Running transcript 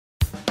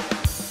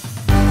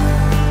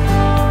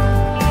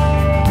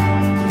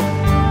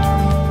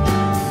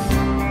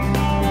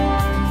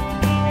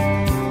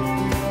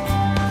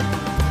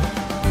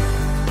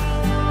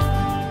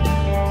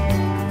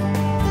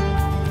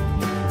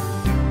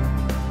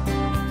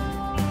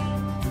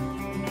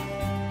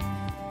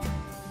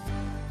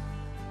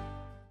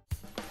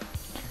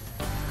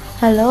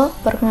Halo,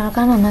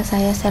 perkenalkan nama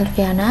saya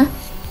Selviana.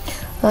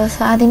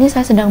 Saat ini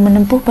saya sedang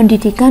menempuh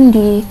pendidikan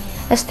di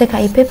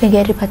STKIP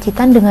PGRI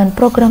Pacitan dengan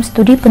program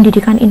studi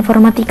pendidikan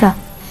informatika.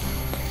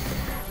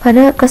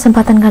 Pada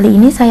kesempatan kali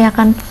ini saya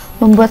akan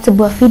membuat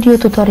sebuah video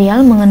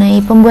tutorial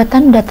mengenai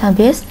pembuatan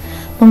database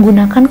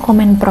menggunakan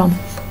comment prompt.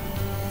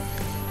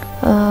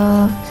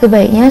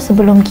 Sebaiknya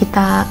sebelum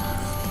kita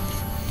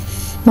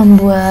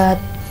membuat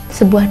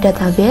sebuah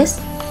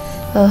database,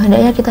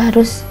 hendaknya kita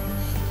harus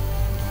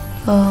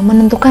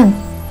menentukan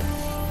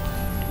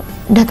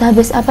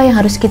database apa yang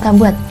harus kita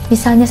buat.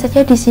 Misalnya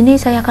saja di sini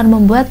saya akan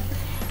membuat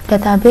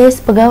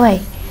database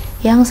pegawai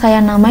yang saya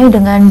namai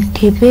dengan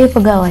DB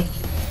pegawai.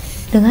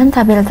 Dengan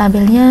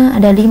tabel-tabelnya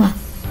ada 5.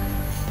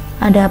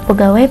 Ada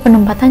pegawai,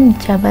 penempatan,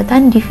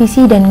 jabatan,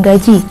 divisi, dan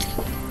gaji.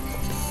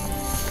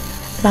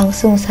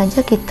 Langsung saja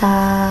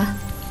kita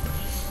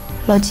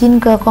login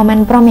ke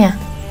comment prompt-nya.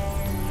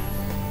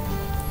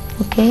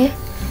 Oke.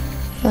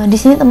 Di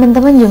sini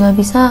teman-teman juga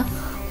bisa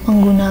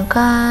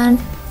menggunakan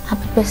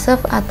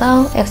app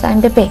atau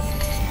XAMPP.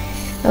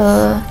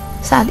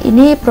 Saat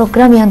ini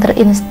program yang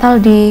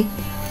terinstall di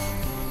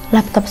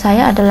laptop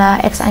saya adalah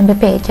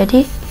XAMPP,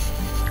 jadi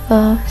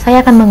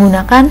saya akan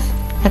menggunakan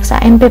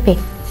XAMPP.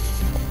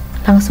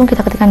 Langsung kita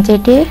ketikkan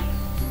cd,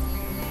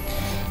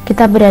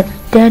 kita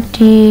berada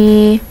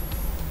di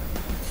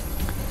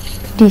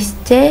disk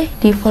C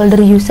di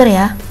folder user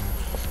ya.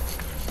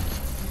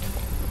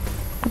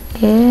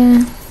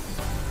 Oke,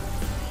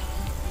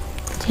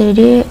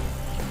 cd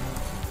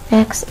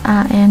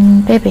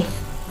XAMPP.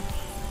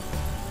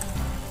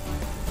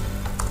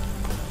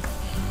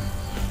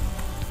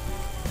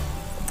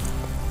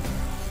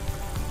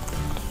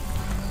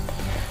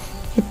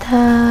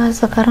 Kita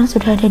sekarang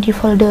sudah ada di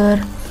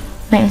folder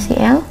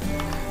MySQL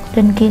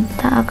dan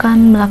kita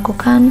akan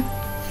melakukan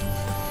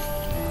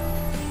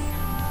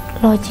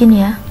login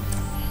ya.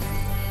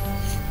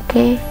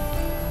 Oke,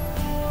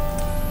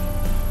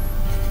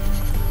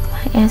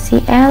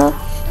 MySQL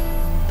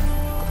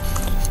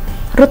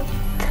root.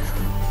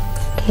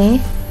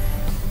 Oke,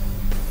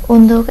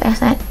 untuk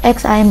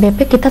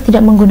XAMPP kita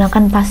tidak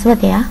menggunakan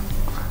password ya.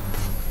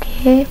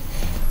 Oke,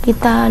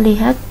 kita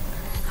lihat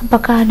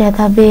apakah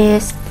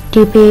database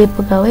DB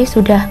pegawai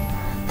sudah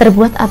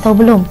terbuat atau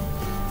belum.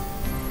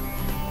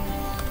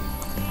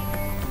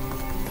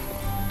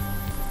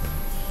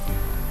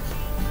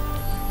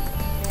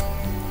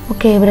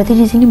 Oke, berarti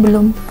di sini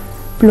belum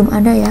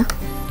ada ya.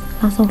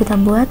 Langsung kita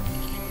buat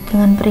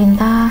dengan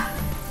perintah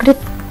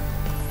create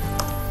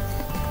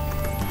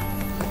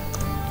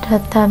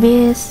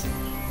database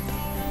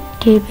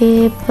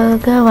DB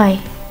pegawai.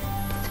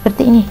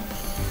 Seperti ini.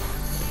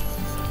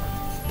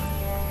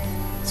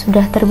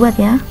 Sudah terbuat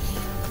ya.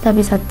 Kita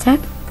bisa cek.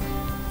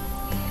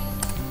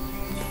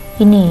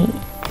 Ini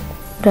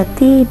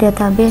berarti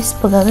database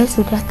pegawai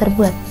sudah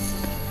terbuat.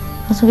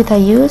 Langsung kita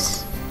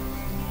use.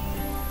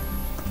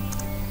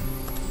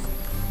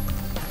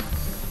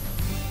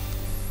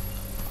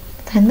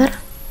 Enter.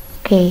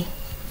 Oke.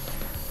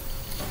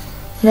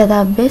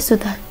 Database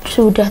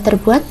sudah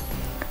terbuat.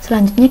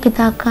 Selanjutnya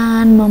kita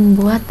akan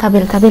membuat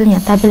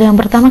tabel-tabelnya. Tabel yang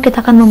pertama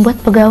kita akan membuat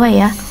pegawai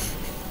ya.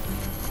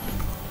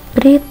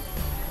 Create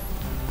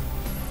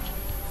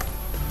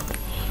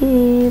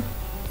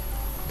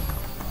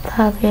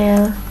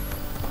tabel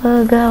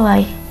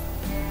pegawai.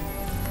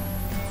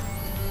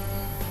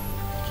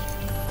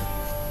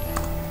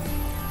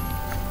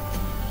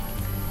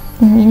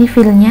 Ini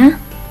filenya.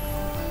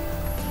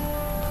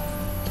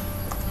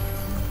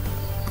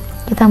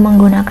 Kita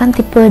menggunakan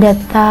tipe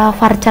data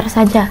varchar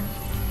saja.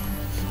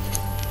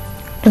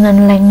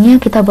 Dengan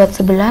lengthnya kita buat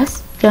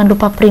 11. Jangan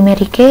lupa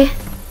primary key.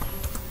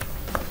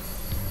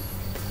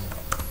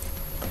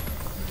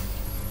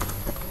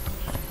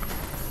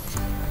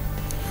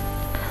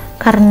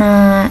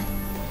 Karena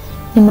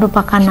ini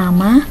merupakan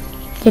nama,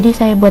 jadi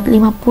saya buat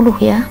 50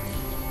 ya.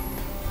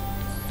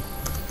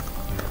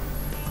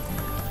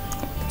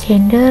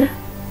 Gender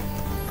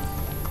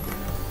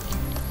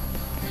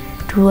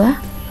 2.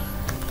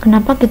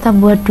 Kenapa kita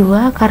buat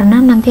 2?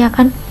 Karena nanti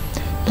akan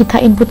kita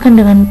inputkan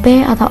dengan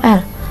P atau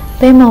L.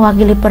 P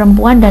mewakili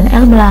perempuan dan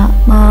L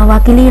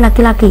mewakili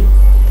laki-laki.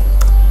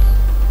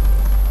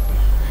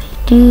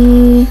 Jadi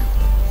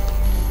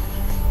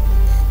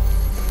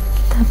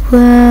kita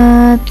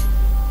buat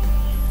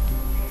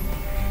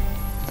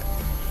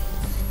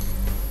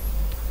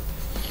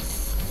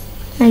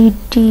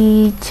ID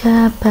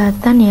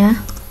jabatan ya.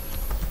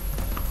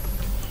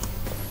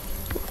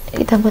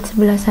 Kita buat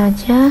 11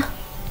 saja.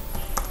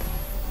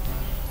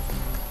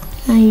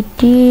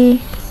 ID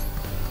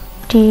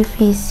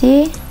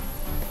divisi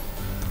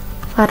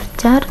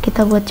varchar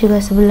kita buat juga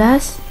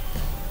 11.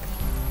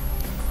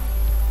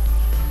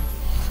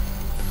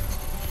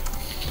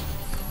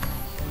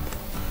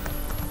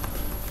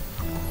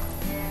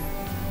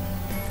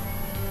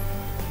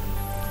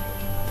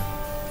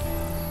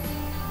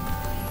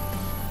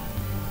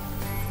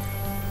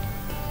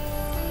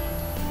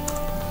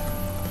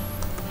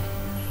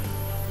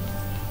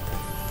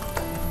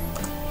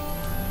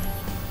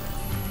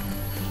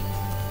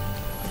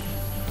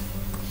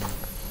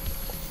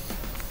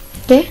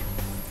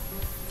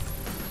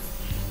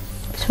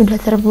 sudah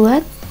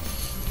terbuat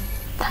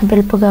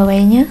tabel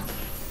pegawainya.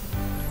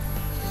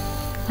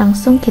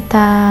 Langsung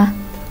kita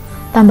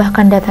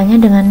tambahkan datanya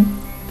dengan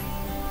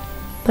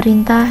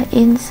perintah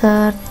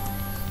insert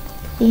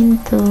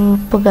into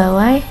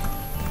pegawai.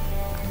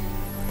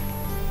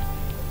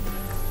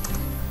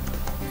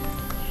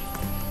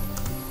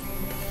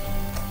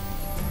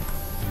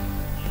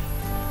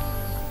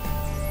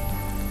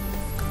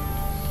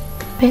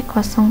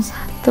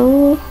 P01,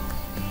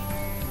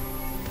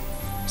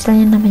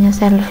 misalnya namanya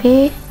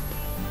selfie,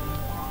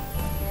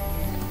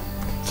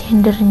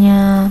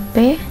 gendernya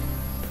P,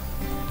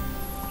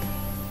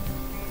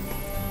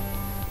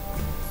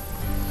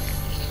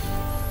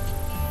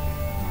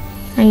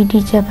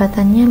 ID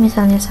jabatannya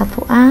misalnya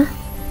 1A,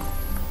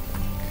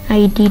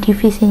 ID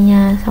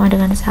divisinya sama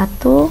dengan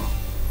 1,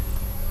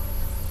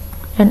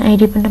 dan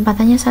ID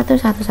penempatannya 111,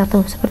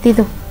 seperti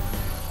itu,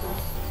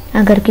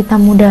 agar kita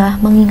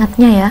mudah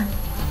mengingatnya ya.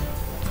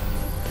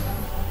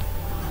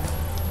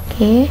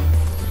 Oke,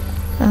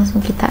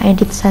 langsung kita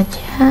edit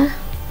saja.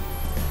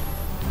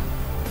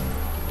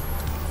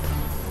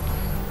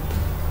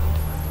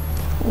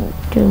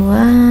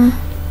 Dua.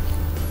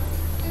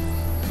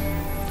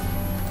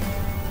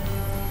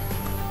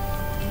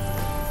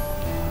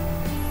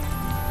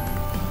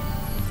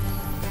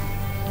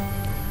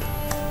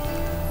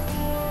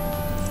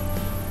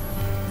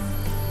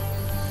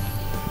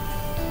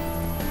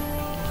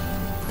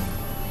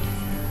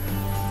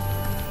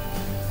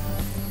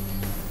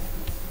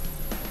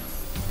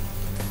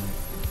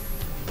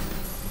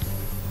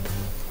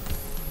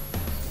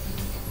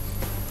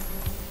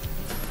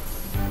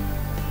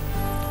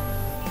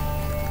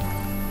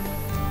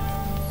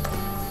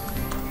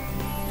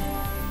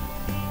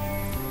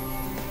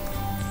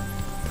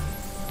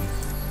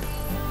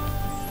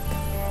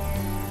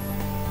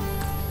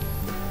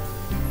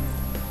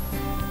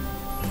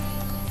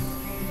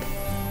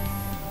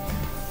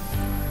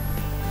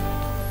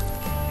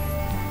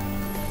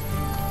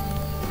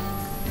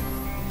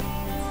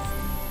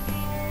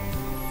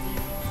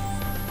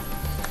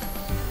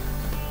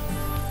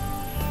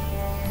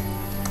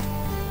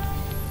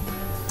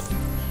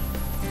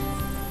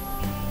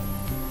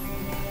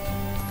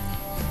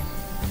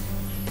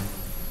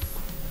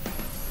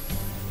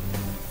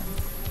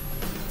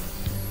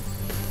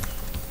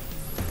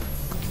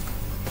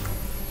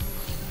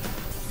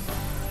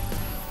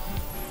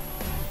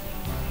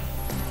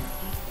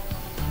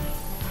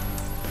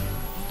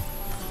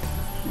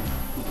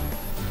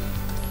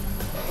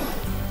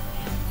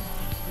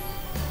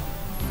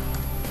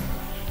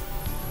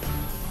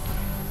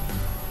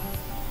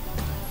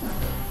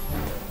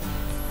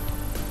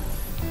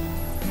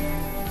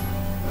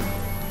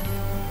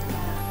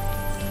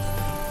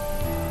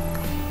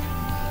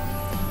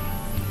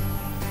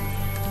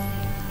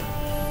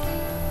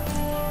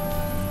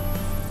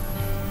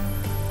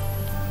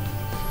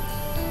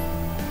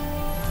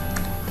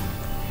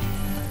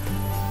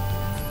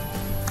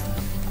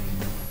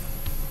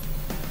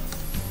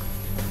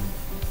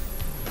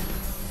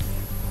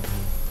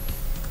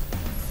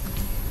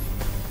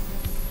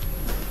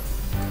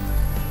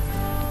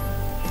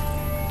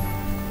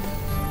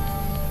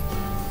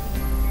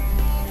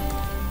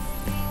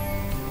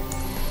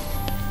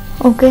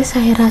 Oke,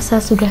 saya rasa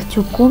sudah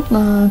cukup.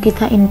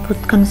 Kita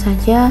inputkan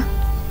saja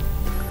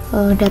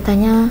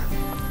datanya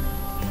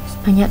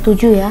sebanyak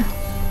 7 ya.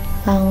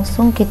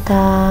 Langsung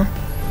kita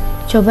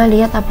coba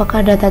lihat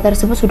apakah data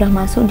tersebut sudah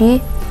masuk di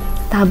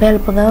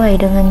tabel pegawai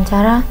dengan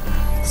cara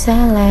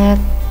select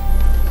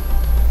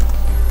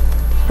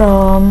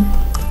from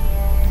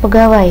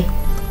pegawai.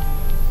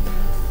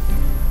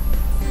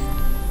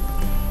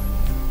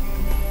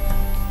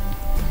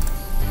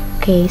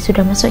 Oke,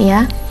 sudah masuk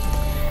ya.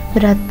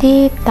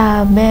 Berarti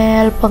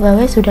tabel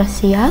pegawai sudah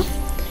siap.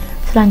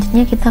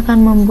 Selanjutnya kita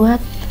akan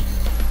membuat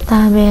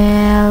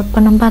tabel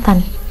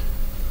penempatan.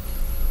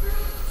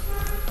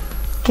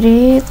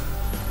 Create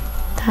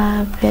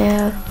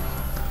tabel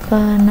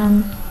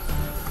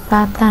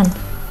penempatan.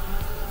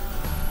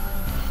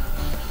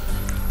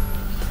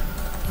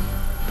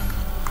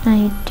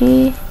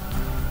 ID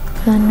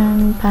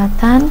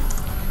penempatan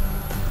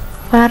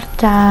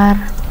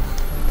varchar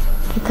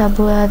kita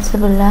buat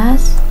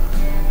 11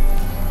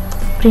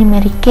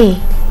 primary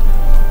key.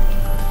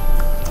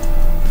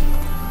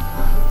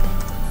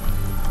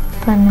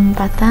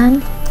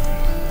 Penempatan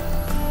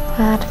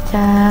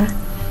varchar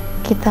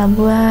kita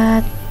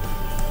buat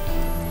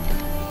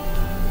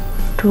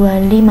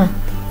 25.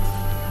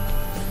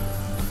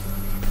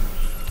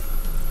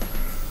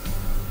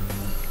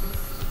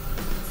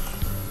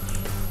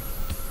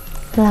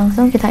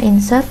 Langsung kita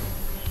insert.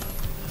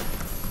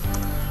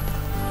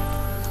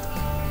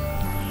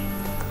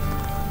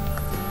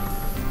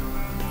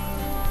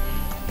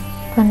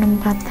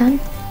 Penempatan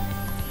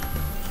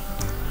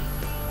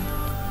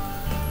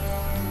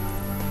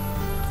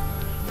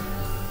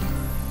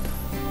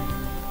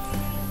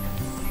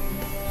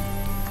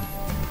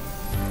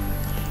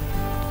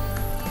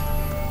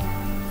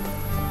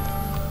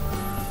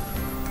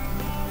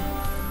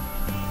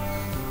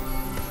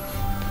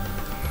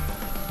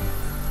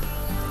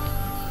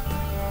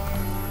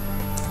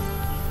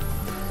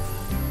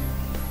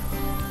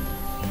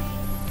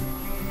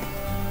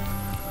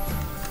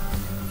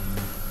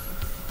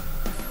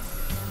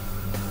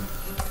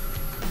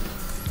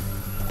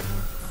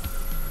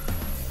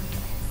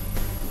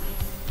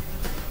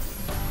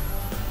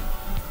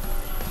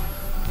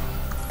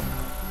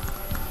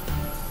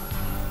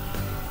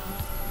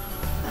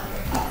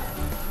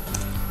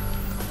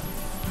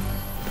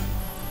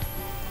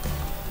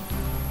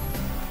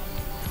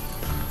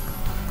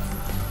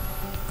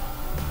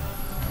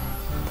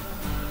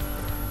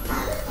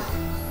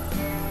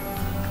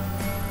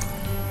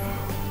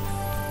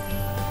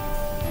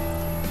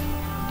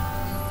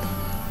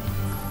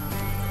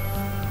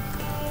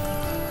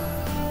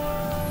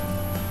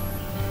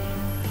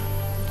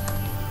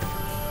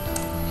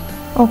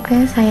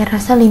Oke, saya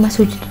rasa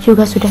 5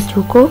 juga sudah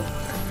cukup.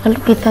 Lalu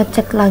kita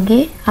cek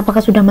lagi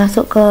apakah sudah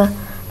masuk ke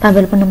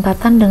tabel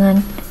penempatan dengan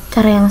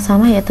cara yang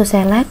sama, yaitu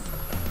select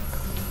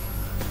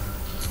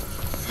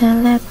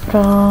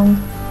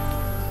from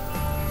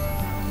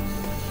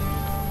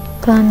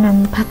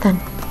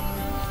penempatan.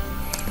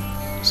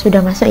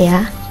 Sudah masuk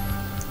ya.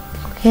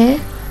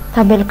 Oke,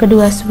 tabel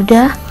kedua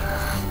sudah.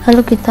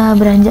 Lalu kita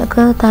beranjak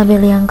ke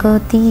tabel yang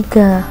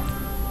ketiga.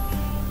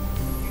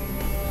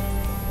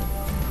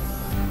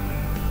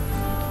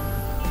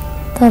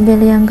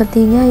 Tabel yang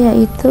ketiga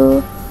yaitu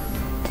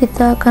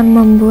kita akan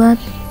membuat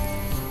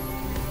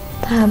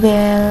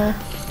tabel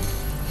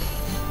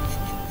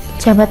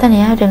jabatan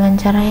ya, dengan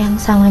cara yang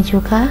sama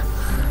juga.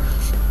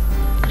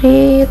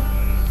 Create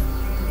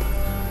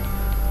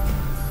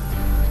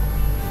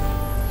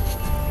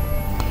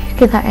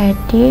kita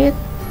edit,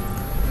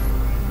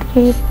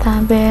 create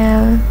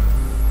tabel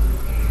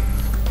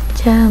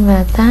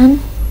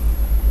jabatan.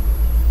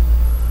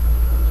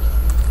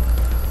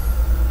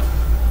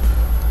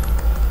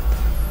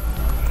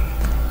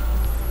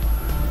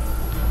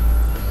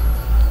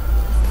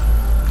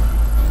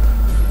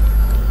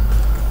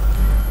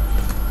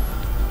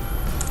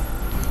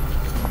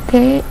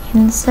 Oke,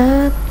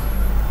 insert.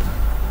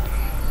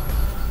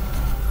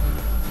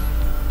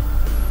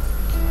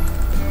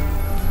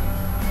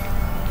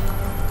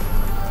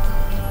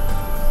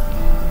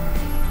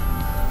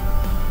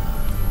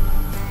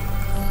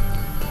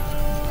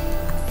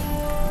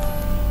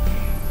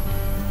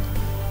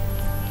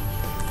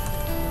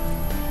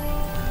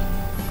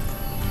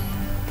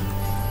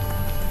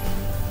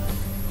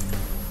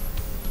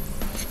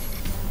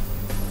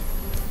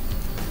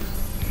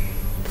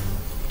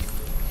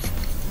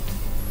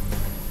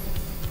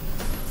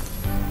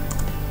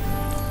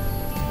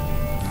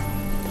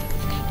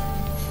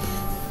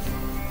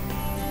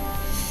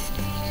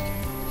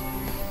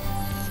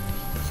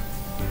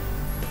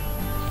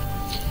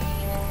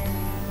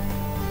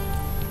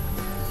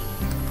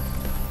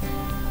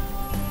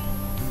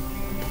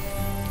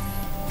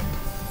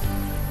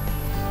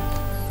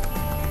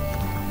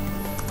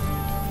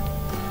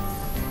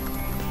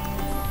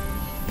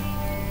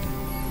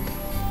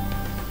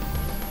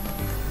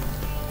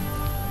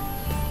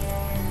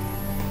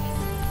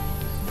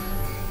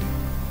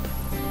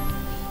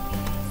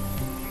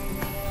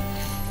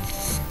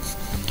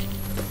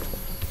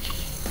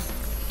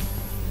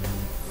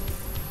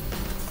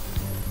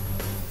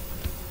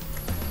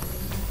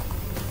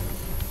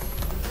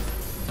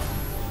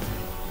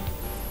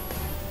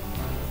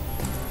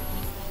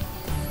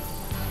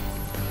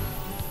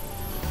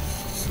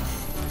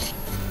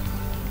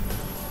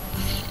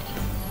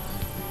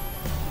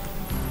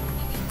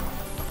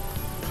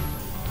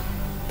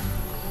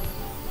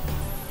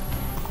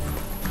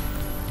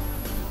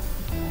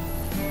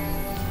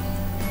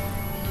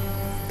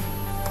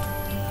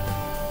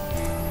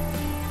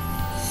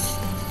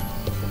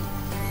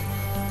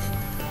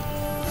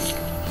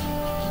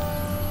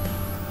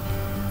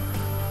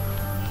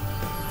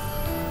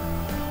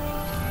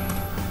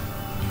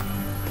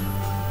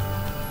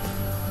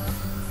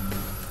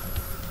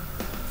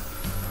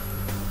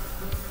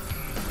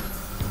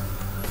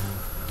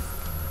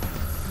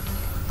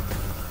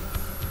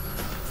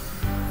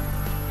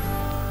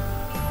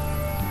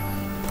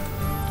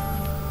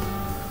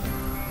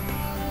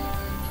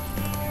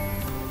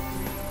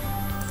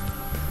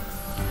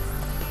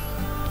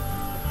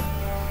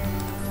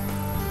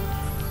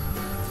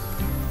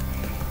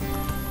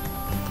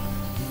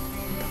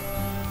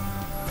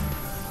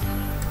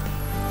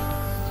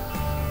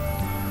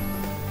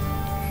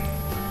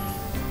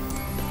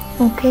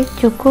 Oke,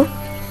 cukup.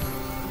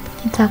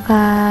 Kita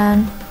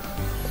akan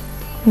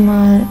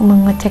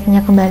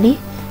mengeceknya kembali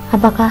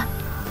apakah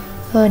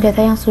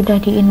data yang sudah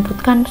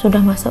diinputkan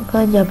sudah masuk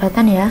ke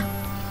jabatan ya.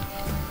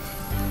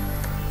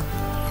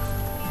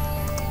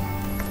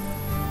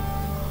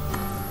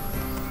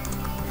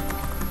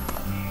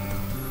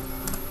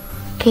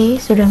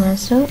 Oke, sudah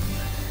masuk.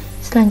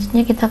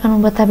 Selanjutnya kita akan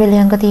membuat tabel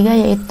yang ketiga,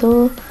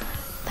 yaitu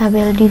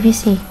tabel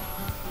divisi.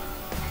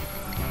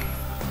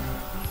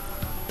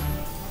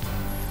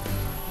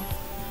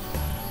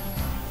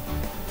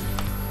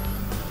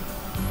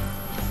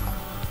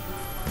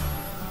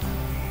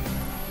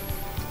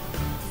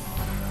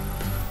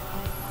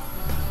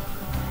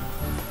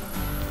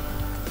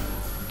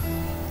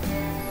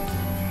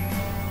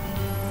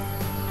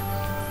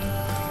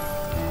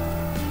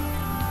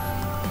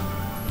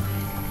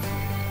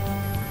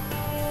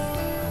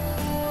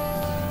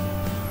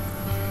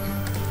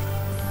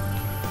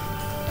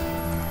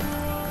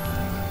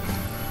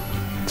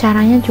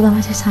 Caranya juga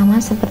masih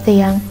sama seperti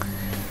yang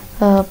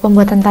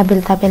pembuatan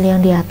tabel-tabel yang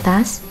di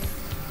atas,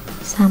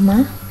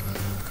 sama.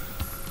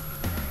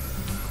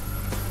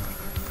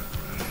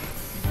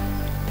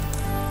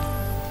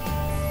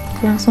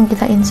 Langsung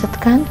kita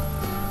insertkan.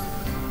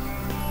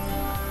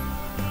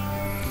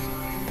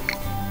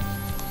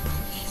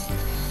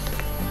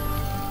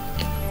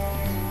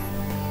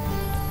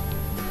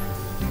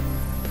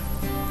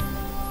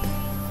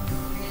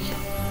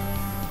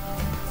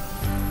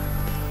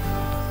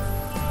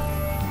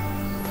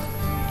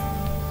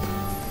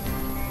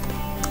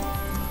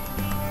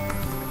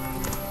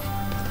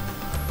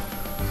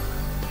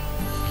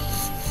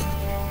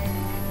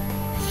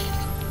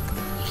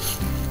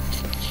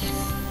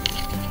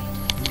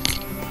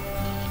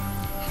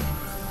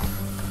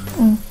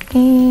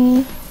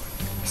 Oke,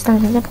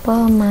 selanjutnya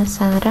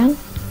pemasaran.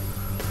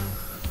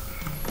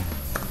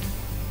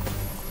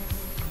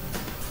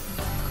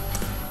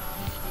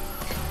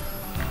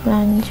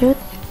 Lanjut.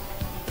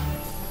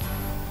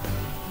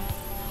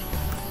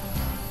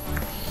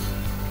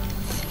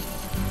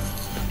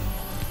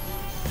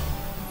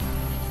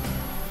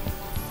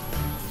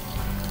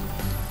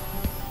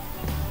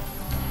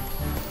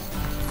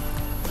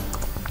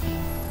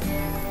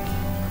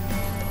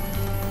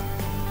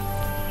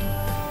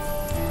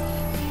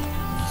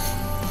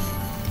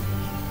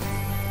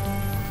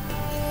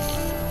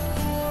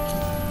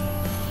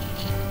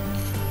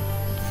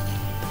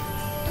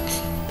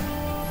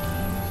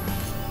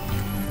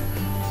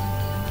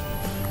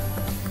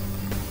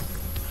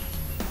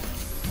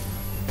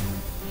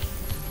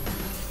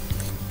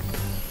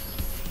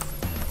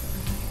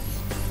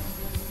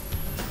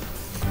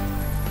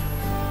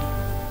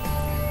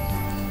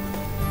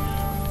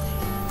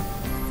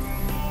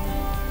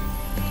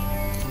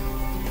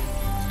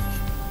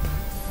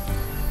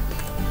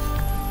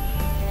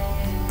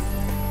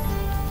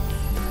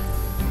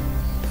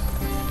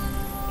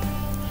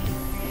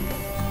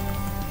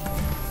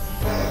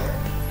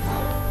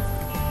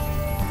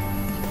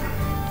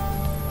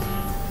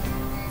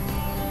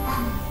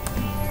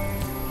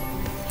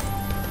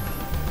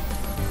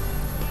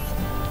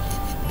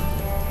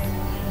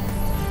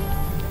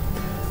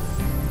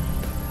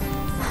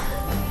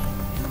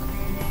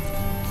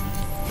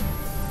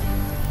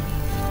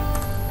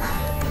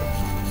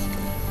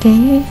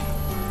 Oke,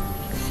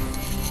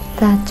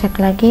 kita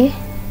cek lagi.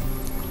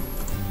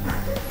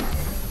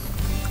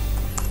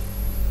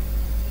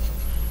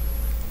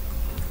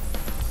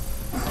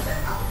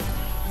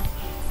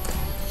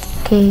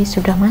 Oke,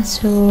 sudah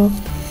masuk.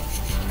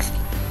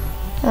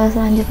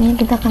 Selanjutnya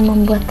kita akan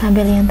membuat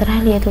tabel yang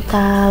terakhir, yaitu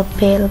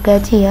tabel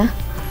gaji ya.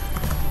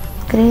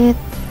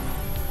 Create.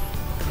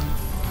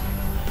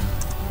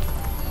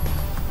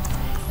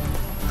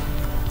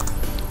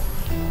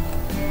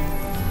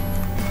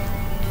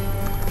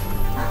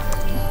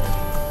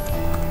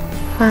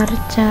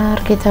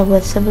 Varchar kita buat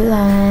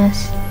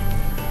 11.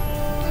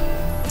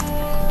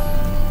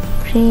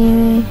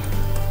 Primary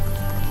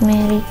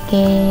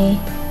key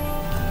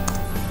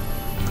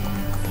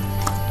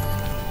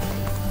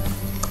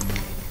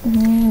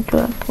ini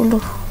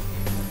 20.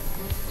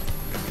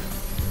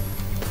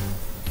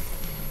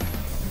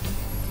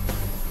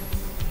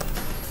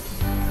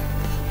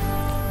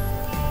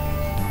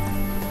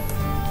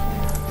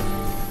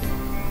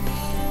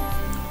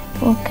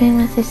 Oke,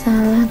 masih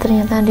salah,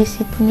 ternyata di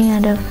sini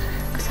ada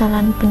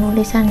kesalahan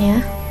penulisan ya.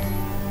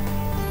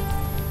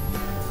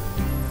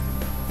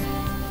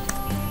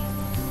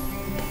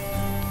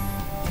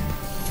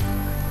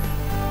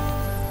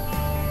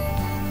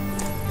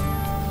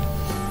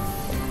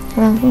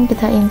 Langsung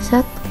kita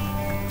insert.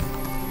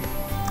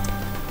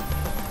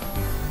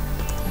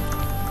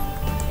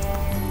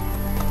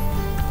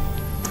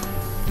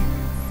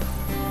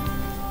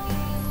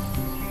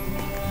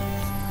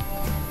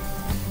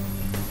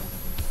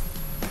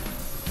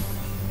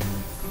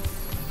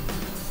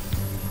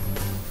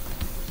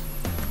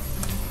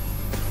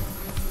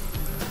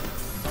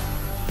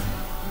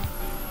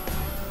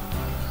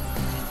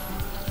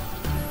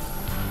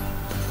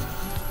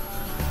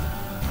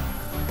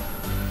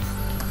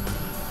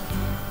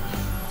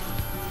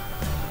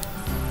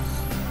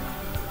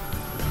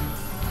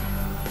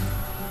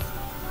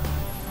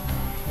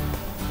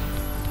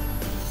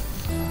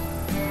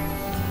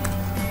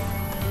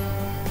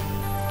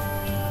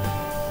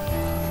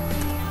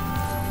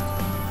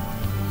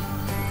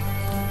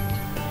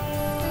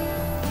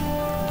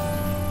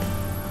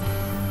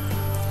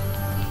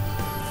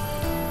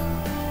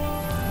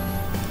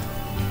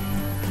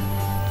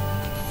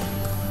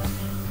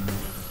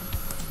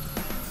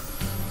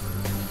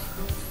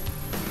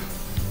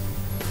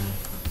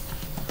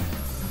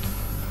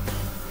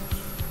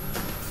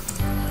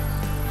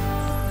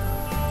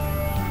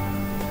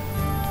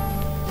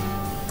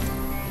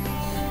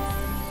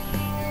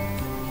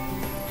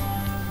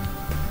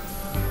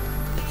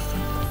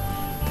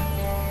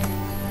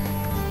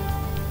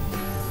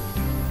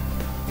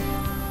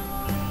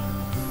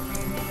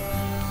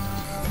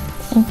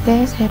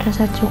 Oke, saya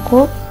rasa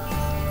cukup.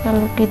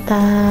 Lalu kita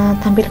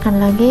tampilkan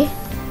lagi.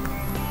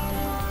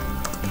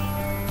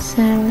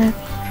 Select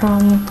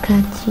from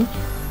gaji.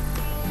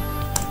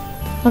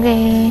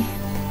 Oke.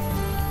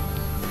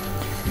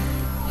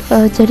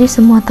 Jadi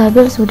semua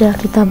tabel sudah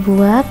kita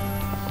buat,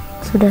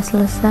 sudah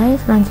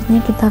selesai.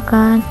 Selanjutnya kita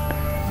akan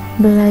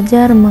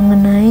belajar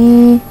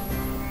mengenai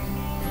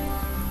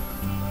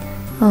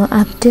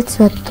update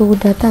suatu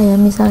data ya.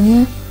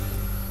 Misalnya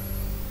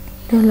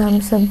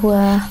dalam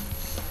sebuah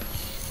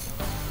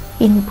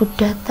input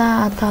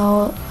data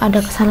atau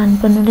ada kesalahan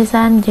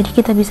penulisan, jadi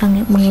kita bisa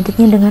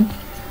mengeditnya dengan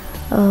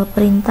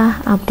perintah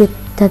update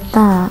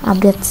data,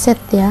 update set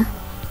ya.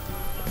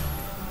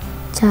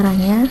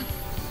 Caranya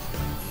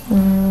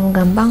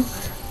gampang.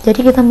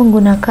 Jadi kita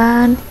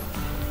menggunakan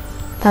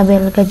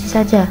tabel gaji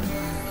saja.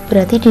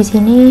 Berarti di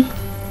sini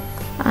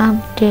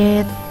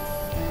update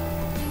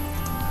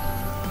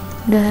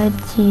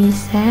gaji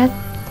set,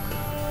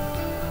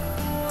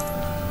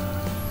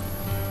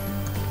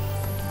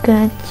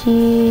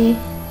 gaji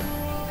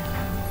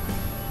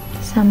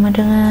sama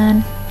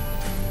dengan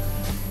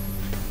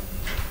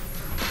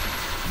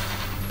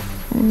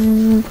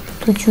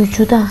 7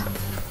 juta.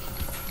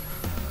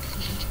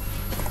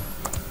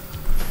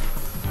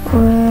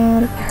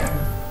 Where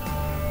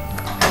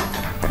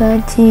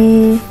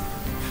gaji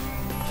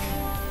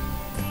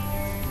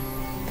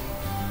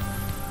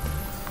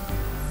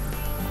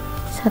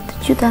Rp1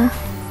 juta,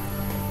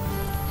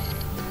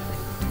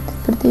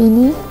 seperti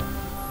ini.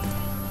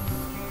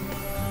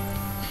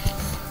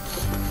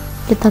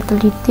 Kita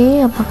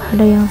teliti apakah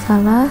ada yang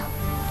salah.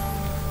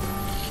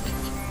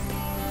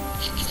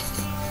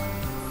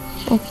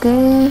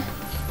 Oke,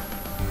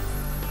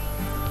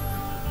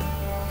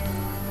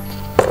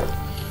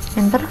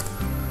 enter.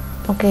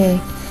 Oke,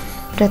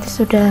 berarti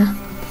sudah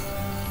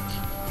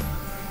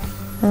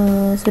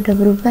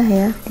berubah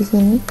ya. Di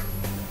sini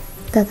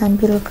kita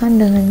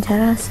tampilkan dengan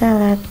cara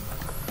select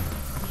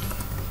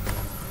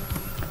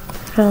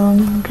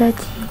from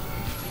gaji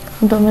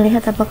untuk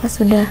melihat apakah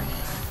sudah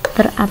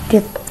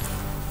terupdate.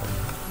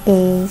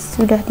 Oke,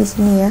 sudah di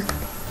sini ya.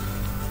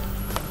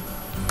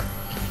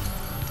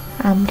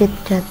 Update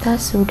data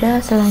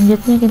sudah.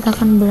 Selanjutnya kita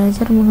akan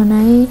belajar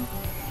mengenai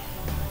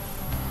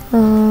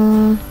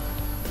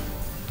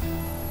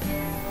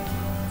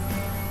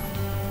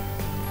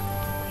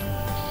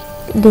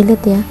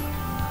delete ya,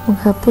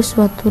 menghapus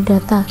suatu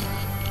data.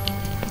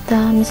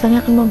 Kita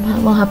misalnya akan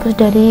menghapus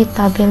dari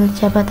tabel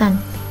jabatan.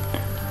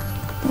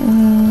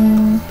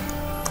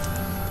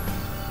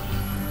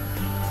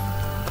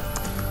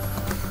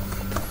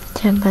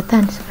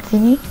 Jabatan seperti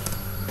ini.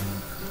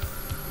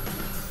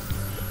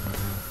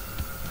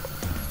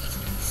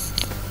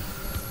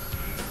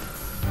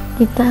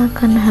 Kita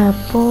akan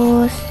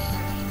hapus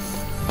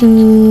di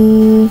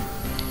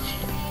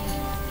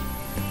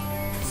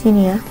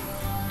sini ya.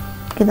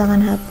 Kita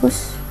akan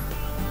hapus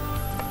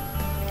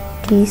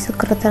di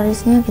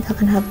sekretarisnya, kita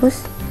akan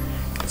hapus.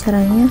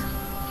 Caranya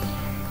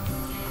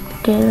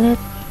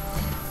delete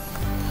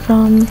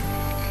from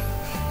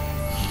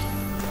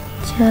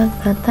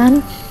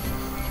jabatan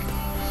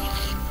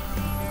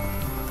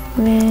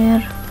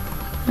where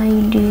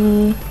ID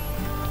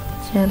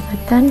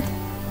jabatan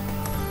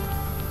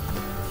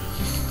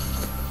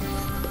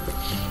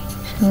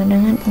sama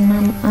dengan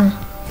 6A.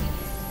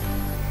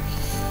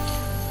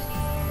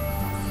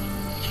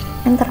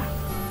 Enter.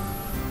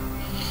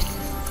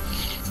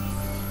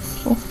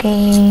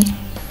 Oke,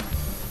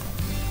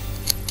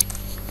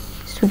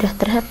 sudah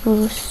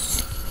terhapus.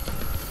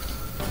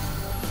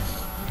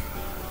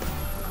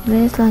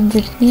 Oke,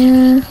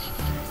 selanjutnya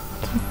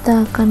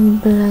kita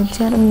akan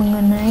belajar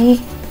mengenai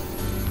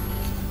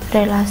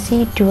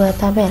relasi dua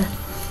tabel.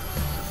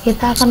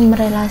 Kita akan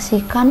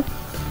merelasikan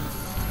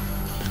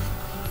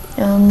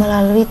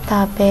melalui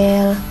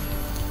tabel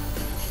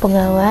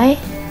pegawai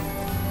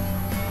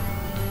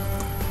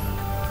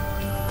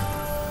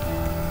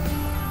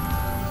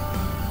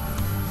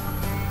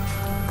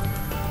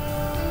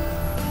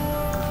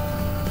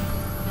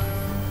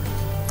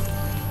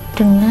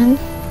dengan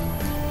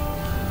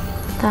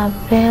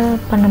tabel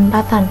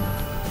penempatan.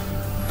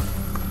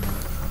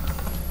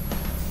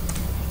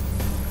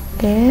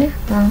 Oke,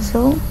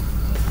 langsung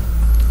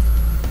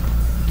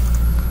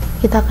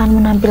kita akan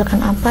menampilkan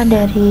apa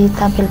dari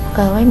tabel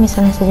pegawai,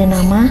 misalnya saja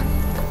nama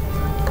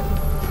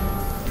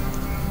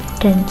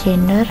dan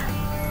gender,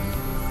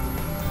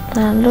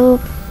 lalu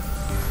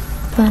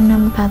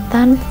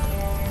penempatan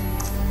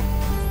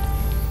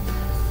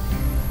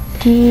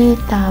di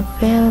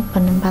tabel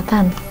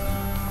penempatan.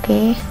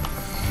 Oke,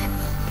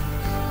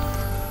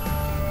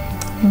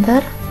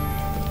 enter.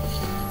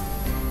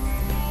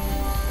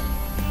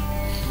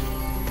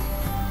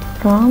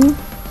 From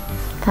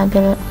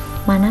tabel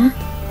mana?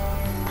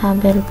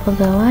 Tabel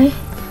pegawai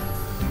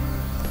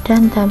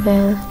dan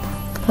tabel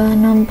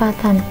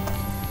penempatan.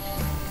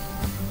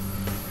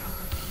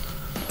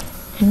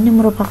 Ini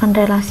merupakan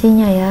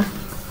relasinya ya.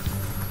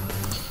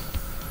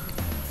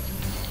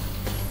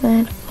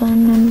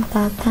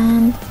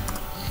 Penempatan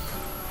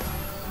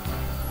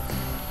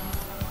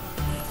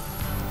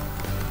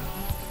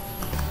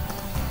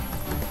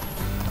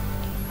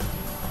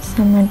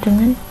sama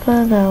dengan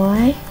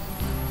pegawai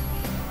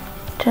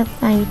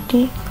 .id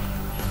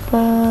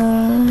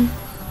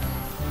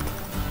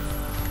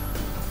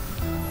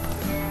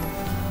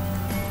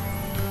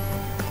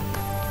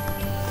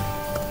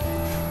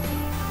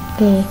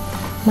Oke,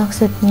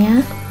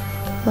 maksudnya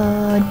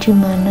di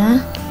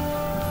mana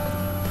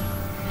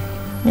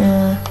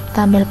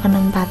tabel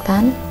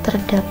penempatan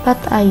terdapat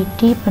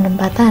ID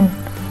penempatan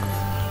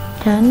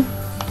dan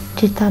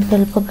di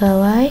tabel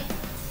pegawai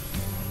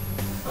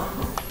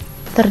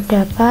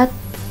terdapat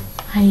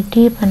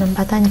ID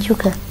penempatan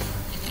juga.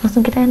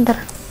 Langsung kita enter.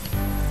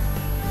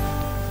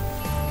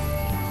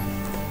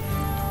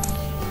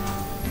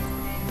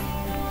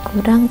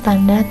 Kurang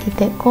tanda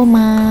titik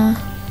koma.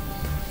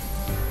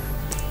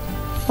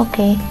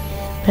 Oke,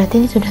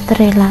 berarti ini sudah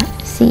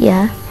terrelasi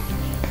ya.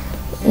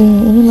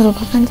 Ini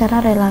merupakan cara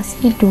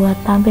relasi dua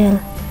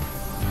tabel.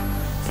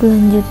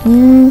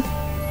 Selanjutnya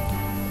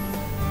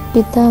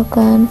kita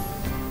akan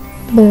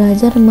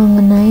belajar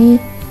mengenai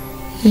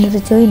inner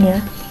join ya.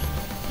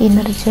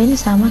 Inner join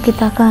sama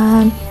kita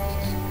akan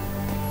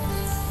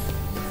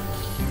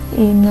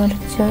inner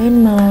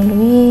join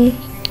melalui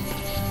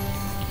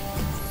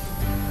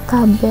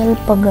tabel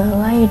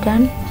pegawai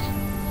dan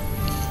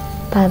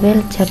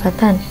tabel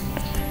jabatan.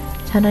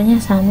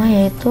 Caranya sama,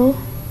 yaitu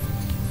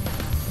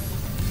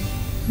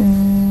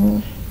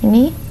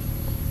ini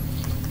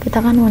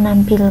kita akan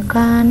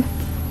menampilkan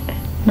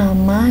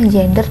nama,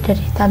 gender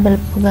dari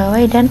tabel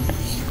pegawai dan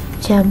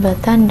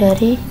jabatan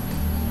dari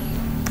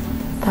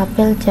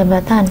tabel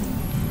jabatan.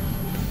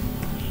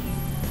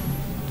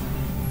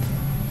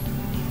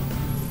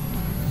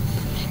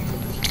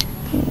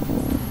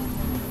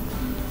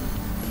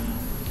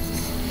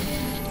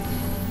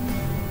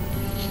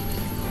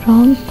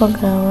 From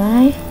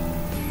pegawai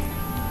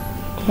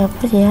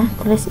dihapus ya,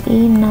 tulis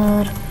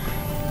inner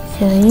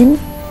join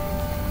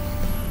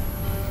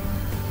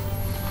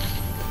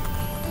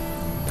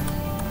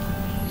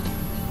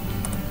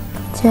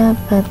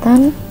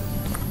jabatan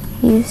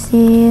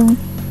using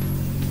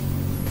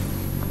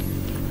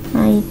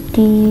ID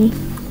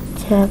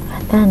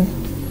jabatan,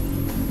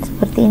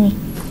 seperti ini.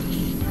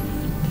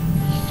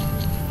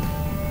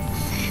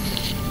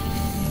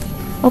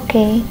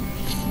 Oke.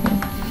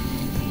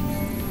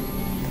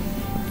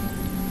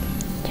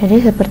 Jadi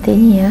seperti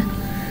ini ya.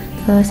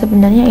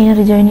 Sebenarnya inner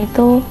join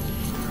itu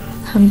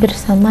hampir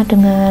sama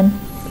dengan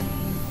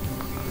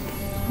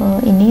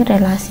ini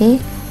relasi,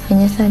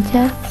 hanya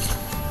saja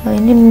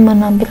ini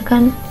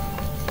menampilkan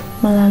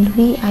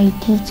melalui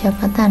ID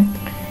jabatan.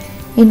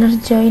 Inner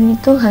join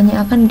itu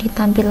hanya akan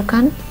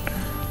ditampilkan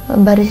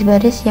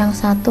baris-baris yang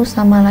satu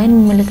sama lain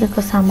memiliki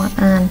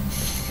kesamaan,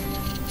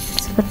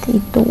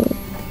 seperti itu.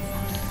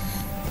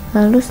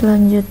 Lalu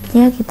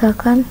selanjutnya kita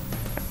akan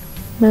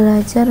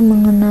belajar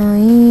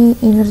mengenai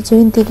inner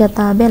join 3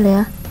 tabel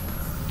ya.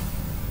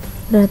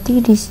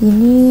 Berarti di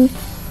sini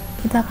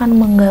kita akan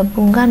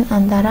menggabungkan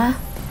antara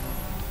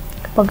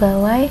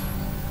pegawai,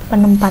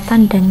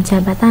 penempatan, dan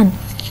jabatan.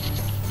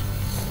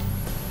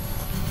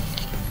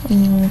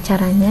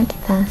 Caranya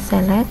kita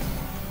select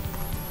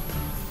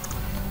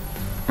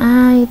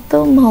A itu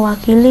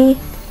mewakili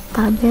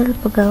tabel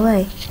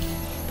pegawai.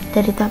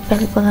 Dari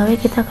tabel pegawai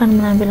kita akan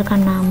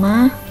menampilkan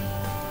nama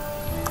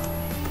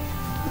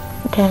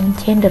dan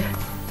gender.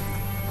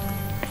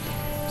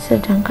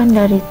 Sedangkan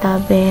dari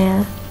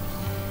tabel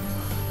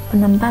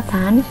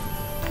penempatan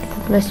kita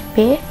tulis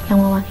B yang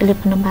mewakili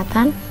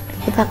penempatan,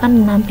 kita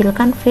akan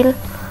menampilkan field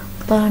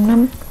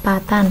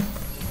penempatan,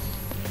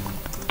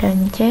 dan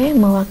C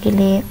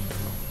mewakili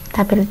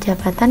tabel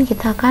jabatan,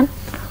 kita akan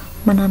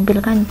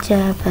menampilkan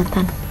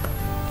jabatan.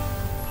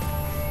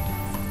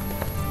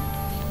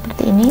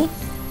 Seperti ini,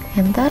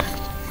 enter.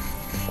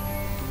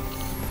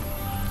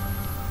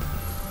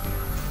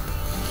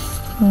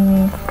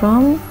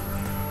 From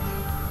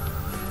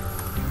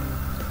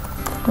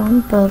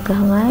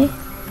pegawai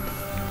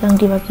yang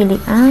diwakili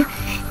A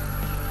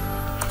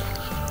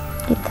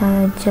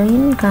kita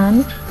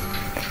joinkan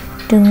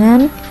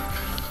dengan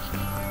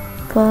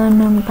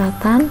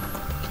penempatan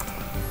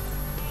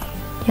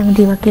yang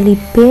diwakili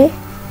B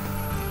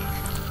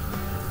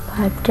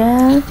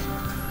pada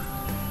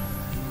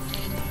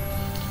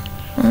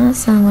A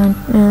sama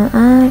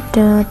A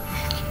dot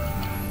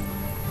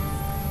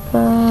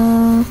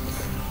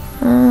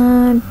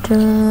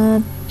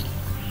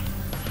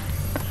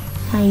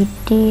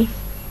ID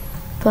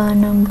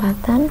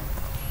penempatan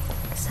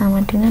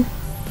sama dengan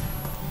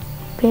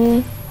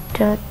B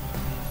dot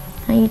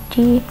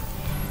ID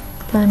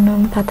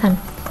penempatan.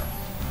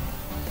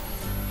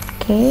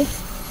 Oke,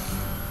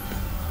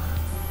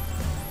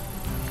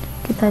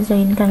 kita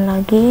joinkan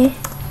lagi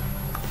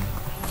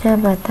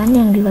jabatan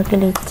yang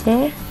diwakili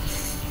C,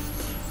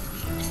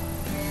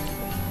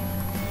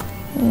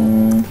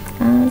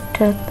 A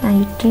dot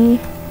ID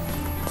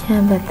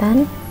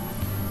jabatan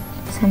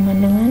sama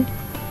dengan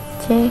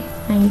C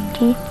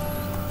ID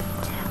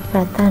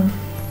jabatan,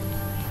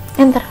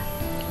 enter.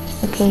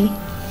 Oke,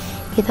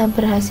 kita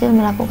berhasil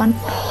melakukan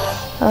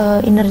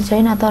inner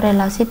join atau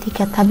relasi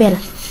 3 tabel.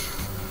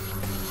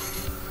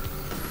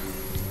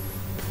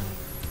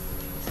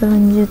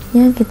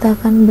 Selanjutnya kita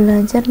akan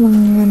belajar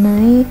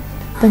mengenai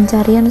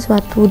pencarian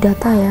suatu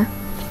data ya.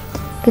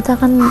 Kita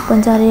akan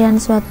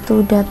pencarian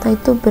suatu data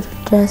itu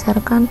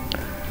berdasarkan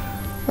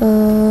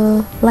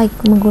like,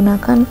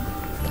 menggunakan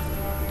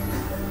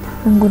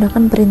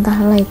perintah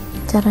like.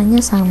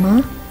 Caranya sama,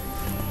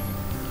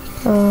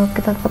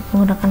 kita tetap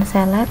menggunakan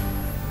select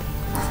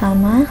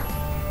sama,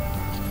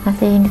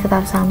 masih ini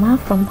tetap sama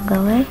from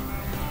pegawai,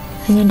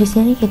 hanya di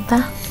sini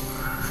kita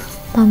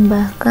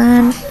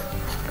tambahkan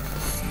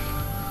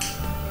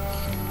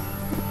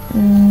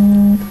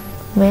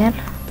where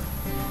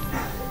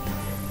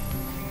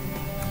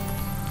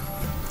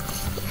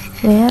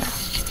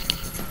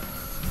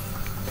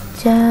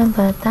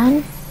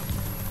jabatan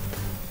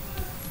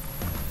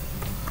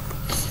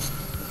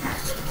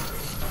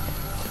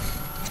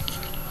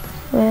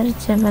where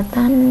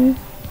jabatan.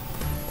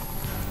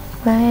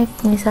 Baik,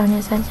 misalnya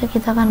saja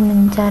kita akan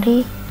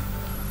mencari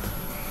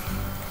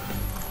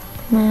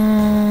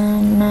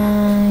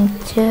manajer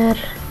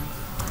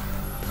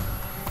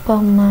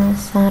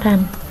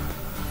pemasaran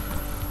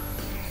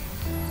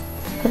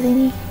seperti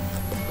ini.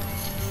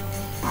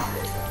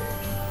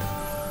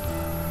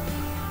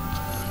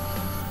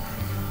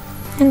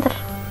 Enter.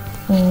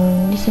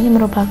 Di sini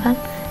merupakan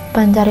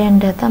pencarian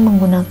data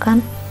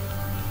menggunakan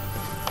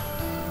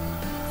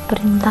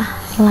perintah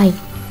like.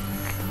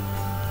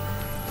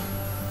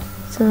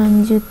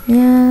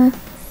 Selanjutnya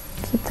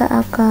kita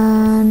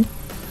akan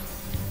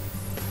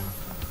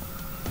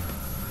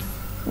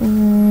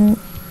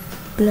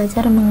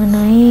belajar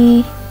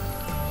mengenai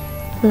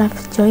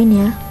left join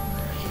ya.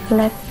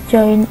 Left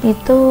join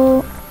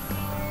itu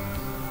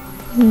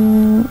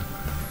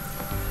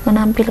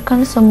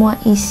menampilkan semua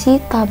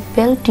isi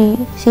tabel di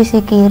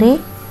sisi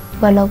kiri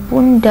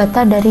walaupun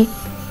data dari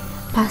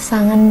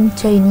pasangan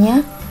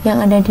joinnya yang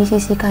ada di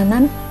sisi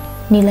kanan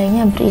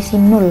nilainya berisi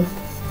 0.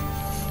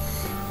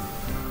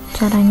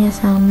 Caranya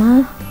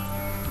sama,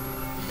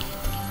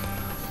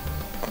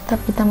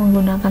 tetap kita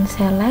menggunakan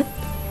select,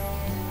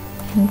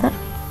 enter.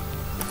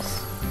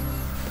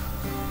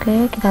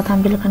 Oke, kita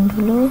tampilkan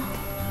dulu.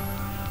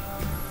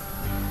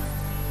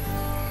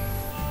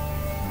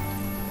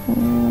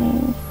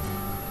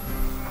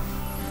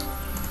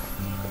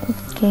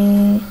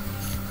 Oke,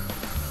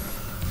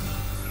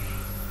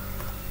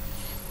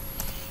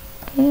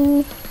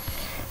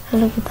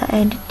 lalu kita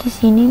edit di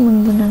sini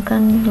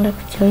menggunakan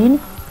left join.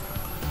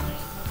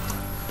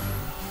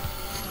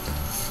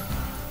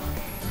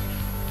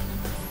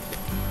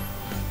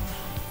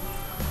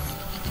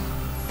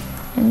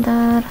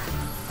 Enter.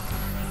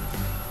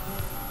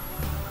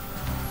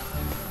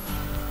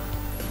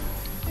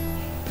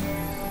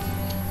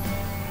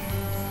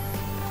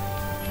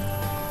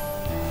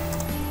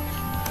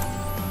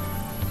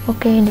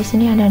 Oke, di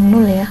sini ada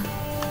 0 ya.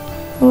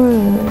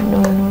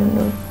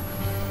 0.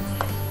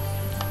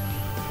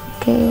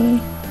 Oke.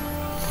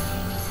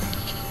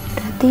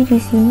 Berarti di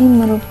sini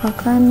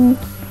merupakan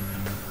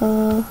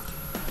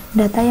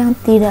data yang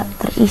tidak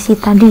terisi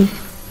tadi.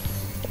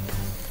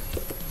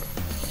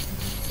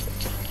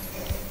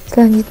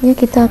 Selanjutnya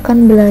kita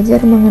akan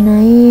belajar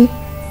mengenai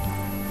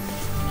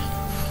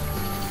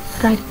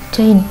right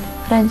join.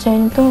 Right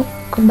join itu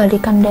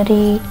kebalikan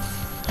dari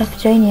left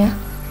join ya.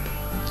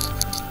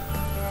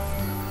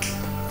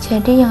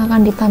 Jadi yang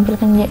akan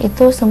ditampilkan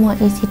yaitu semua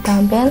isi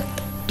tabel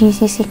di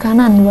sisi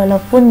kanan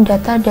walaupun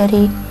data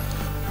dari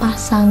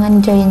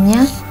pasangan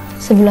joinnya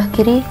sebelah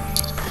kiri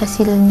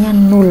hasilnya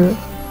 0.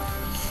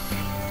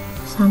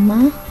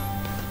 Sama.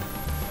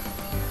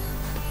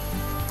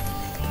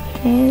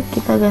 Oke,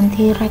 kita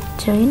ganti right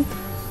join.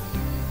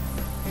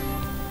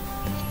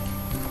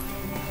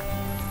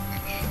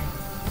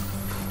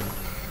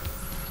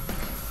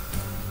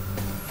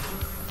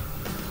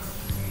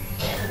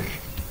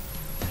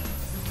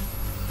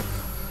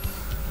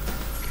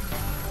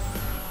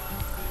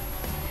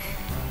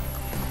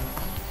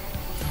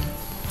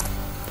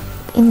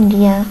 Ini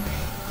dia.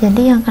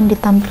 Jadi yang akan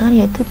ditampilkan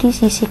yaitu di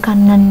sisi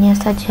kanannya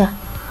saja,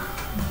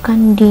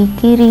 bukan di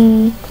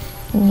kiri.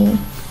 Ini.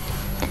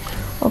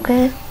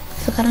 Oke,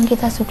 sekarang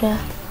kita sudah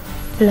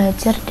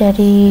belajar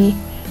dari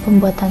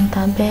pembuatan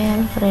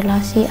tabel,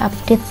 relasi,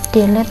 update,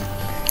 delete,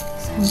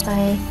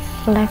 sampai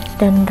left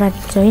dan right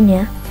join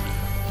ya.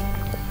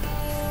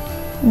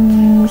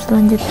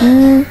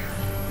 Selanjutnya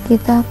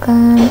kita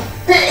akan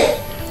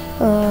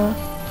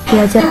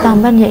belajar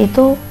tambahan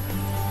yaitu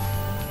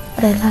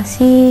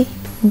relasi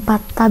 4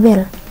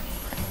 tabel.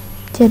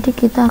 Jadi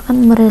kita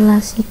akan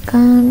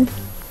merelasikan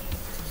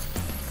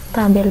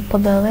tabel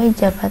pegawai,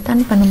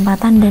 jabatan,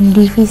 penempatan, dan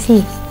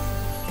divisi.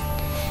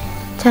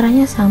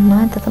 Caranya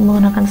sama, tetap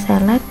menggunakan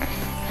select,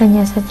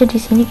 hanya saja di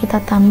sini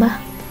kita tambah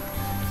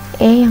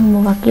yang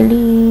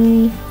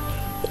mewakili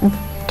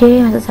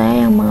maksud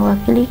saya yang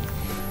mewakili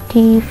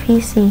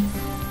divisi.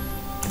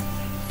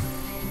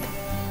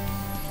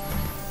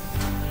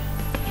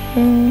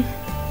 Oke,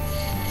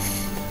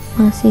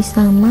 masih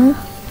sama.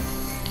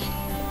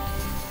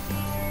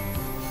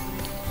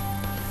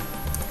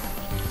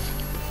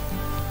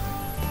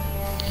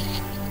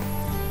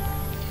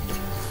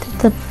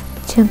 Tetap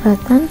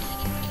jabatan.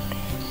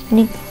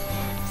 Ini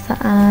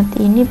saat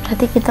ini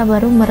berarti kita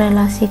baru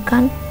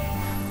merelasikan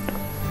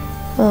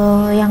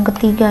yang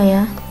ketiga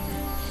ya.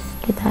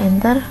 Kita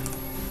enter,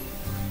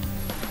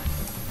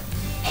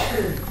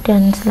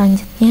 dan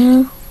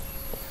selanjutnya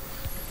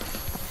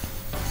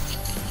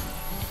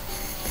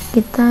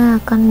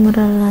kita akan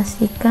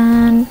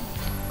merelasikan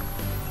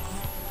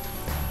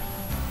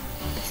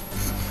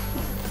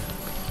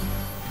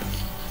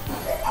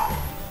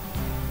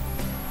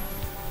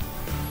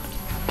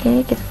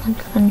kita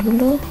tampilkan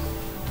dulu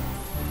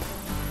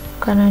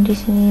karena di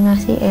sini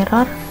masih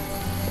error.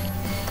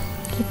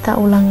 Kita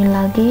ulangi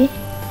lagi.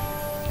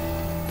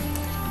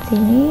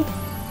 Ini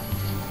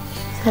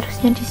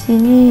seharusnya di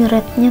sini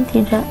red-nya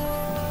tidak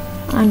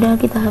ada,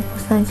 kita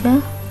hapus saja.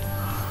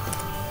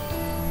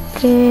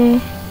 Oke.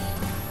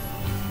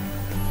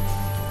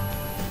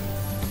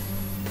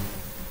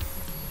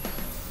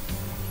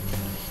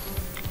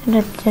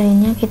 left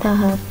join-nya kita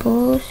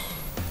hapus.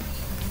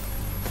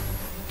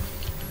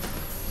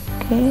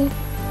 Oke,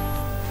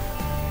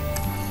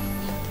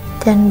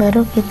 dan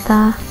baru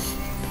kita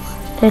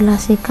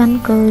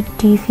relasikan ke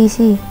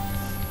divisi.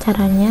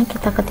 Caranya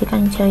kita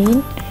ketikkan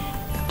join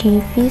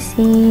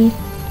divisi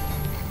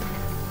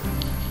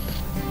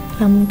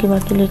yang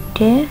diwakili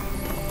D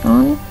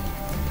on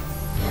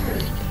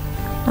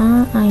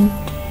id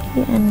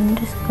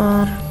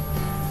underscore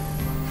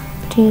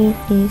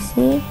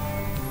divisi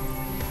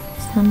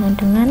sama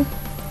dengan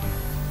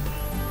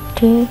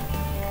did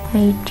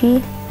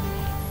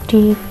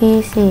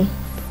divisi.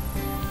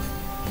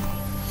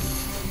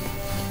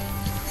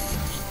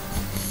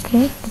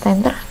 Oke, kita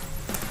enter.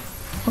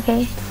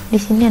 Oke, di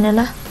sini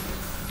adalah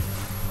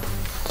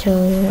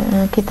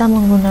kita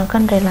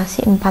menggunakan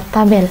relasi 4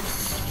 tabel.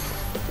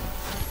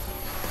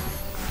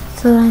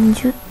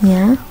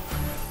 Selanjutnya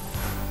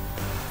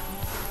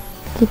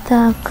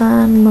kita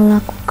akan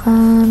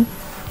melakukan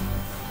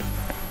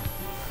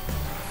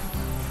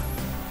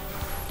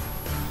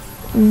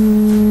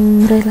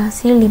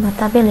relasi 5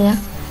 tabel ya,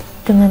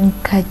 dengan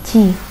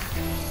gaji.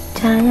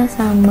 Caranya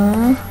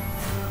sama,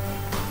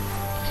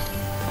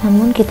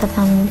 namun kita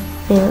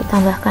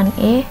tambahkan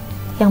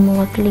yang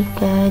mewakili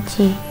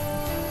gaji,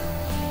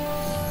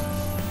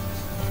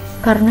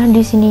 karena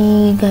di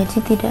sini gaji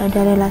tidak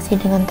ada relasi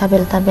dengan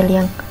tabel-tabel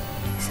yang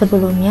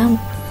sebelumnya,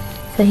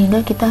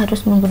 sehingga kita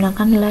harus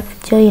menggunakan left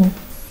join.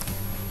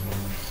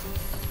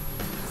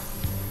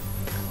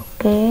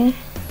 Oke,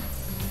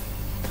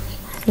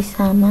 masih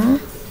sama,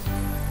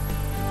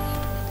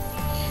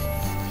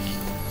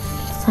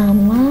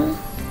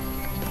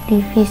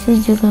 divisi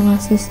juga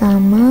masih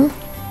sama.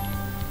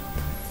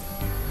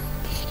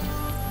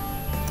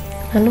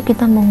 Lalu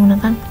kita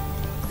menggunakan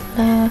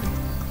left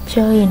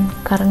join.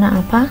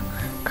 Karena apa?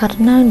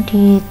 Karena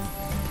di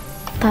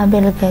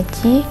tabel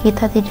gaji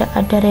kita tidak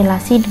ada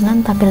relasi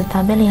dengan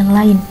tabel-tabel yang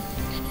lain.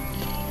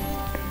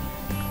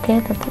 Oke,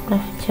 tetap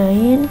left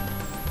join.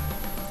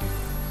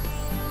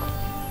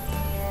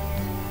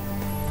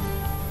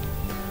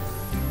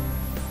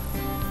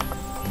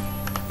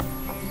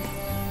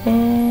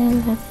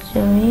 Left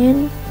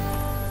join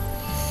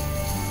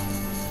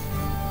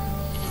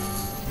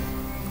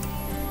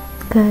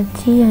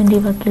gaji yang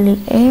diwakili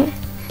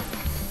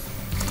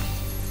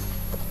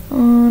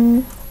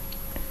on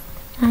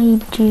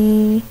id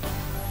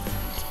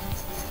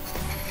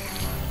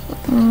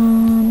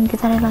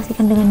kita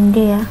relasikan dengan D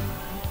ya,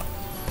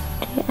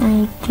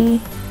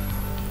 did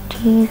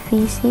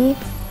divisi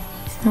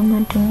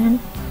sama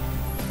dengan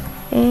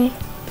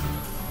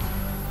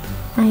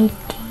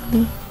id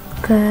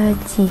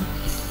gaji.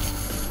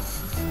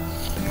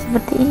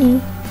 Seperti ini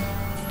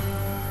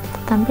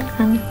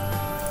tampilkan.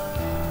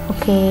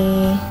 Oke,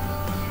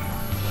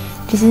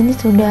 di sini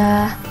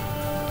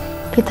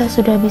kita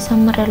sudah bisa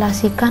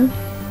merelasikan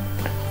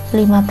 5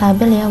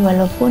 tabel ya,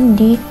 walaupun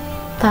di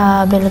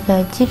tabel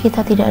gaji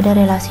kita tidak ada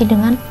relasi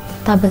dengan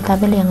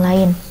tabel-tabel yang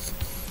lain.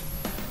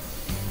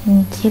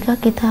 Jika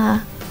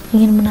kita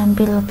ingin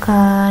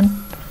menampilkan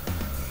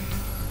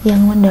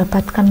yang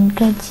mendapatkan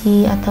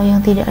gaji atau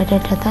yang tidak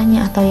ada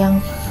datanya atau yang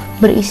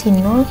berisi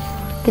 0,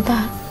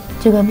 kita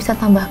juga bisa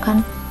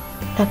tambahkan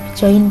left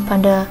join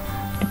pada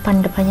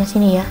depannya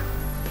sini ya.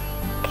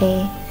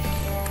 Oke,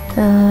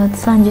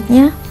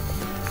 selanjutnya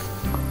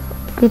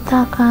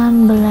kita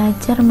akan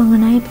belajar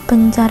mengenai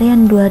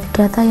pencarian 2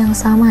 data yang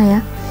sama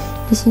ya.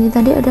 Di sini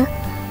tadi ada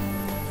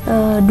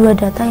 2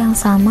 data yang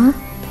sama,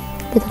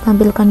 kita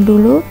tampilkan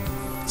dulu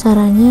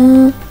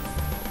caranya.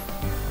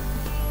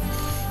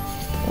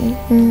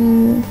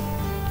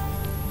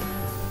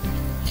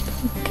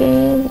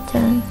 Oke,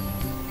 jangan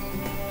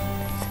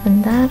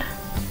sebentar,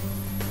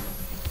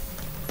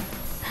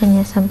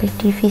 hanya sampai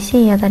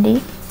divisi ya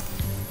tadi.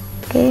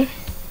 Oke,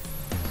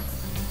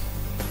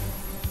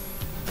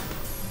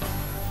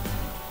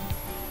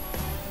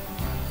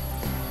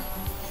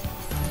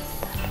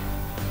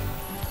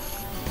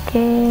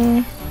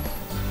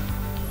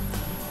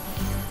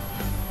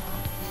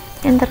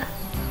 enter.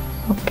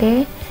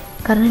 Oke,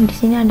 karena di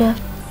sini ada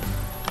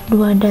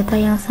 2 data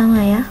yang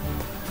sama ya.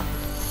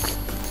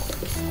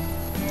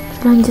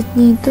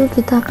 Selanjutnya itu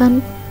kita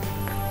akan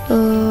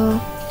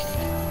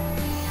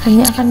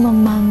hanya akan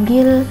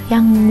memanggil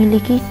yang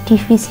memiliki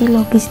divisi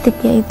logistik,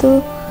 yaitu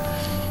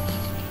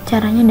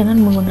caranya dengan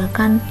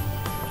menggunakan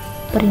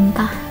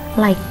perintah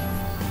like.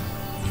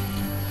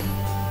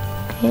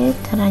 Oke,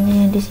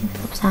 caranya yang di sini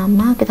tetap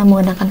sama, kita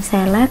menggunakan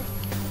select.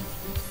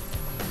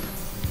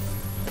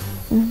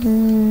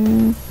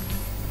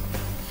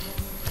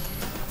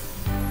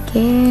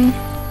 Oke,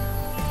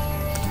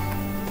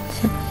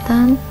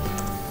 cepetan.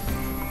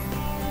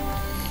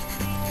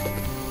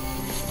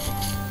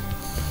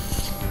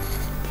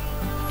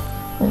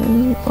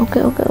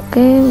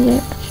 Oke,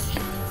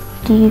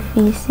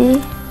 divisi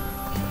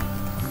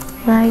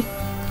right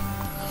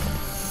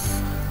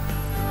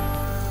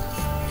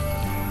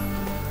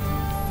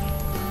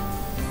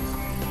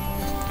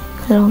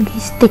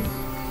logistik,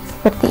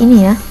 seperti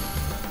ini ya.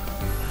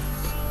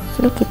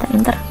 Lalu kita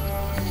enter.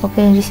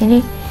 Oke, di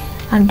sini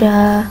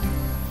ada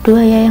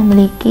dua ya yang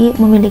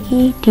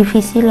memiliki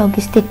divisi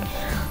logistik.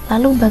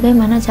 Lalu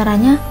bagaimana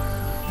caranya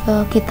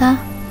kita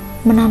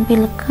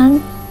menampilkan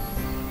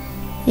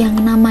yang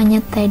namanya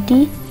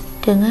tadi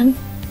dengan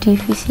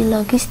divisi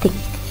logistik?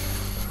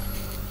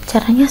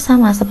 Caranya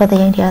sama seperti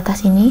yang di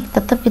atas ini,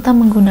 tetap kita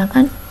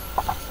menggunakan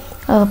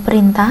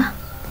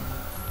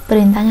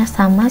perintahnya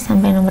sama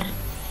sampai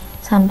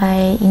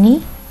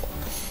ini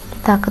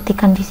kita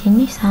ketikkan di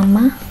sini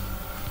sama.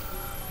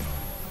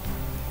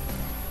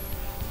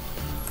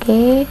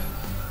 Oke,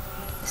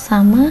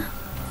 sama.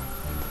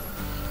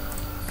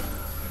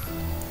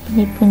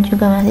 Ini pun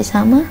juga masih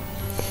sama.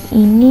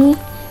 Ini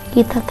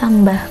kita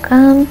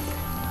tambahkan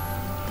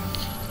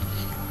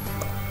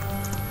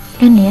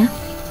n ya,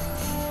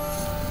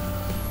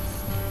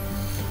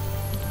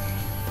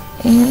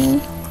 n.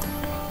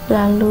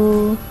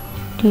 Lalu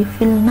di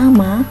file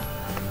nama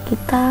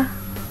kita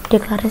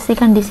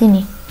deklarasikan di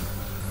sini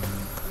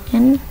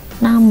n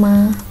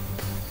nama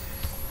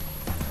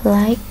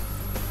like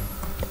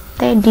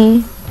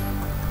tadi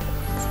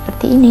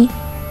seperti ini.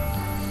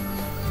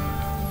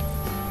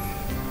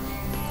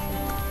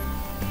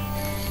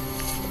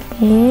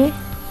 Oke,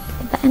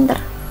 kita enter.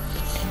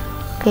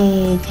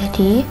 Oke,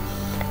 jadi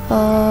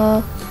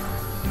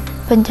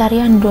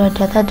pencarian dua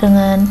data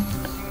dengan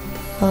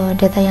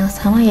data yang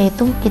sama,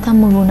 yaitu kita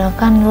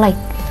menggunakan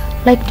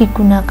like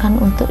digunakan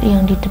untuk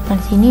yang di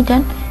depan sini,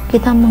 dan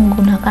kita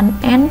menggunakan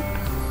n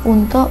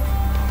untuk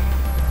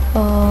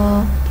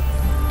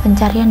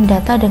pencarian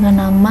data dengan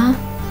nama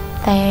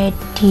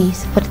tadi,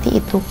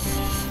 seperti itu.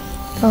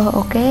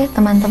 Oke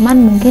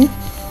teman-teman, mungkin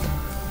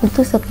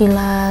itu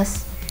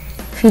sekilas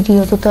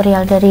video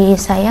tutorial dari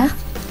saya.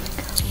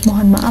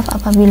 Mohon maaf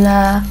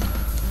apabila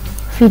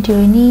video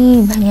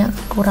ini banyak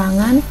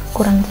kekurangan,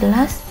 kurang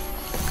jelas.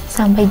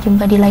 Sampai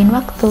jumpa di lain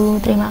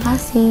waktu. Terima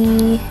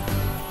kasih.